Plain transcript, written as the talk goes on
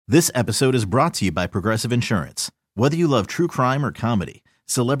This episode is brought to you by Progressive Insurance. Whether you love true crime or comedy,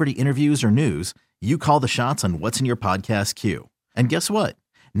 celebrity interviews or news, you call the shots on what's in your podcast queue. And guess what?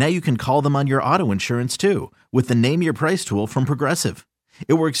 Now you can call them on your auto insurance too with the Name Your Price tool from Progressive.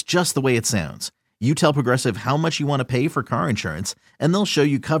 It works just the way it sounds. You tell Progressive how much you want to pay for car insurance, and they'll show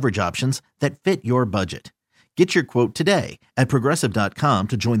you coverage options that fit your budget. Get your quote today at Progressive.com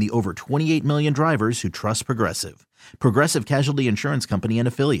to join the over 28 million drivers who trust Progressive. Progressive Casualty Insurance Company and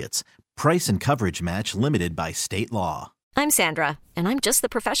Affiliates. Price and coverage match limited by state law. I'm Sandra, and I'm just the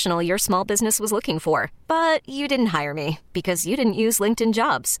professional your small business was looking for. But you didn't hire me because you didn't use LinkedIn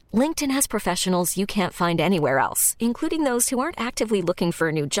Jobs. LinkedIn has professionals you can't find anywhere else, including those who aren't actively looking for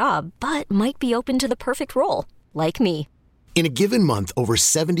a new job, but might be open to the perfect role, like me. In a given month, over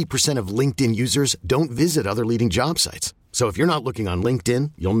 70% of LinkedIn users don't visit other leading job sites. So if you're not looking on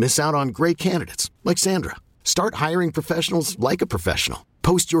LinkedIn, you'll miss out on great candidates like Sandra. Start hiring professionals like a professional.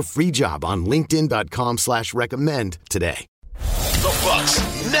 Post your free job on linkedin.com/recommend today. The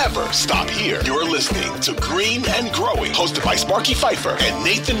Bucks never stop here. You're listening to Green and Growing, hosted by Sparky Pfeiffer and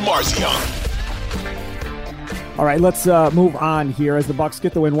Nathan Marzion. All right, let's move on here as the Bucks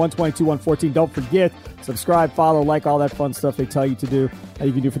get the win, 122-114. Don't forget, subscribe, follow, like, all that fun stuff they tell you to do.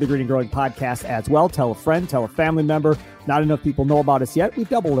 You can do for the Green and Growing podcast as well. Tell a friend, tell a family member. Not enough people know about us yet. We've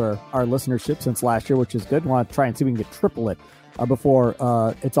doubled our listenership since last year, which is good. We want to try and see if we can get triple it before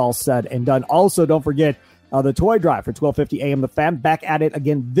it's all said and done. Also, don't forget the toy drive for 12:50 a.m. The Fan back at it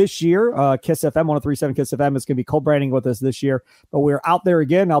again this year. Kiss FM 103.7 Kiss FM is going to be co-branding with us this year, but we're out there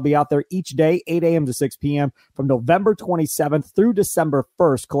again. I'll be out there each day, 8 a.m. to 6 p.m. from November 27th through December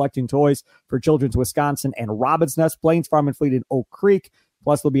 1st, collecting toys for Children's Wisconsin and Robin's Nest, Plains Farm and Fleet in Oak Creek.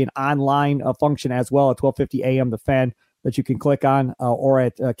 Plus, there'll be an online function as well at 12:50 a.m. The Fan that you can click on or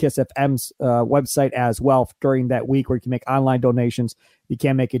at Kiss FM's website as well during that week, where you can make online donations. You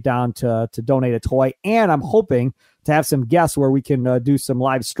can make it down to donate a toy. And I'm hoping to have some guests where we can do some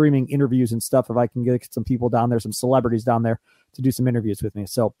live streaming interviews and stuff. If I can get some people down there, some celebrities down there to do some interviews with me.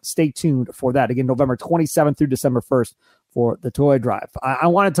 So stay tuned for that. Again, November 27th through December 1st for the toy drive. I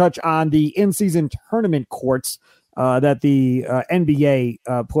want to touch on the in-season tournament courts that the NBA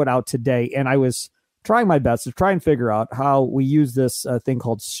put out today. And I was trying my best to try and figure out how we use this thing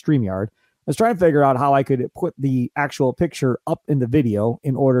called StreamYard. I was trying to figure out how I could put the actual picture up in the video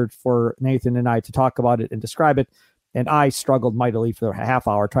in order for Nathan and I to talk about it and describe it. And I struggled mightily for a half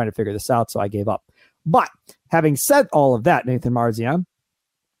hour trying to figure this out, so I gave up. But having said all of that, Nathan Marzian,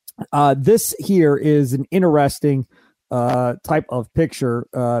 this here is an interesting type of picture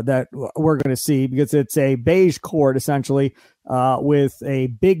that we're going to see, because it's a beige court, essentially, with a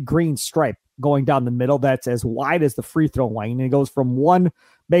big green stripe going down the middle that's as wide as the free throw line, and it goes from one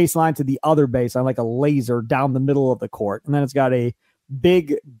baseline to the other baseline like a laser down the middle of the court. And then it's got a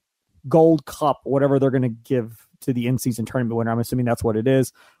big gold cup, whatever they're going to give to the in-season tournament winner. I'm assuming that's what it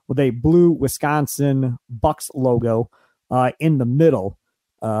is, with a blue Wisconsin Bucks logo in the middle.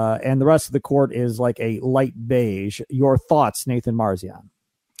 And the rest of the court is like a light beige. Your thoughts, Nathan Marzian?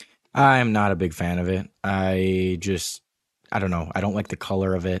 I'm not a big fan of it. I don't know. I don't like the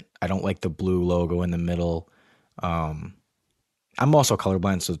color of it. I don't like the blue logo in the middle. I'm also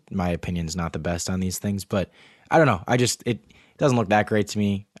colorblind, so my opinion is not the best on these things. But I don't know. It doesn't look that great to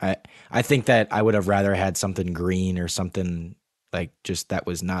me. I think that I would have rather had something green or something like just that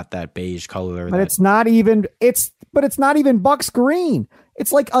was not that beige color. But it's not even Bucks green.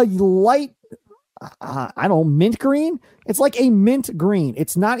 It's like a light, mint green. It's like a mint green.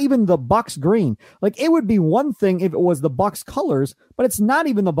 It's not even the Bucks green. Like, it would be one thing if it was the Bucks colors, but it's not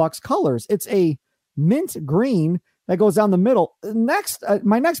even the Bucks colors. It's a mint green that goes down the middle. Next,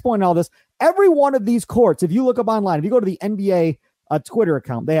 my next point in all this, every one of these courts, if you look up online, if you go to the NBA Twitter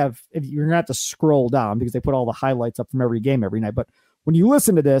account, you're going to have to scroll down because they put all the highlights up from every game every night. But when you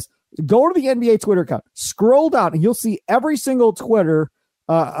listen to this, go to the NBA Twitter account, scroll down, and you'll see every single Twitter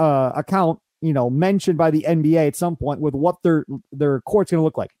account, mentioned by the NBA at some point with what their court's going to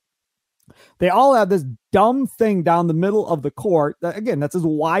look like. They all have this dumb thing down the middle of the court. Again, that's as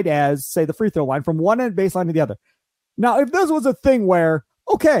wide as, say, the free throw line from one end baseline to the other. Now, if this was a thing where,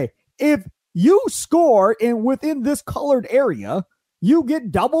 okay, if you score within this colored area, you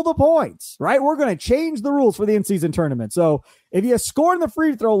get double the points, right? We're going to change the rules for the in-season tournament. So if you score in the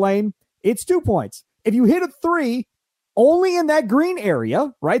free throw lane, it's 2 points. If you hit a three only in that green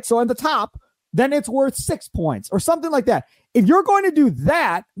area, right? So on the top, then it's worth 6 points or something like that. If you're going to do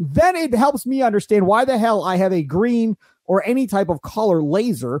that, then it helps me understand why the hell I have a green or any type of color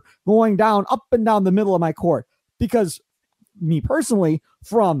laser going down up and down the middle of my court. Because me personally,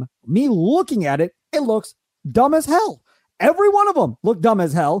 from me looking at it, it looks dumb as hell. every one of them look dumb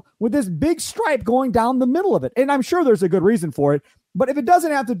as hell with this big stripe going down the middle of it. And I'm sure there's a good reason for it. But if it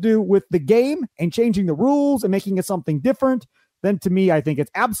doesn't have to do with the game and changing the rules and making it something different, then to me, I think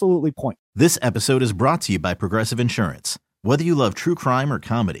it's absolutely pointless. This episode is brought to you by Progressive Insurance. Whether you love true crime or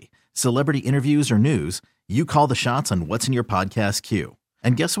comedy, celebrity interviews or news, you call the shots on what's in your podcast queue.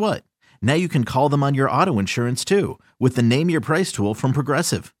 And guess what? Now you can call them on your auto insurance too with the Name Your Price tool from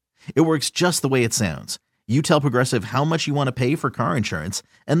Progressive. It works just the way it sounds. You tell Progressive how much you want to pay for car insurance,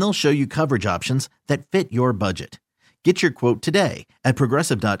 and they'll show you coverage options that fit your budget. Get your quote today at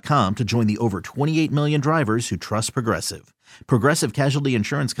Progressive.com to join the over 28 million drivers who trust Progressive. Progressive Casualty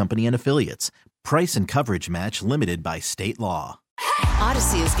Insurance Company and Affiliates. Price and coverage match limited by state law.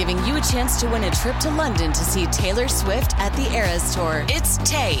 Odyssey is giving you a chance to win a trip to London to see Taylor Swift at the Eras Tour. It's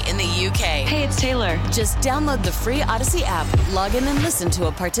Tay in the UK. Hey, it's Taylor. Just download the free Odyssey app, log in and listen to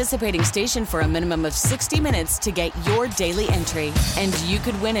a participating station for a minimum of 60 minutes to get your daily entry. And you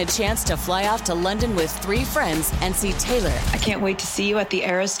could win a chance to fly off to London with 3 friends and see Taylor. I can't wait to see you at the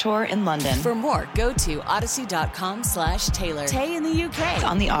Eras Tour in London. For more, go to odyssey.com/Taylor. Tay in the UK.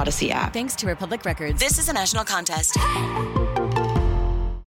 On the Odyssey app. Thanks to Republic Records. This is a national contest.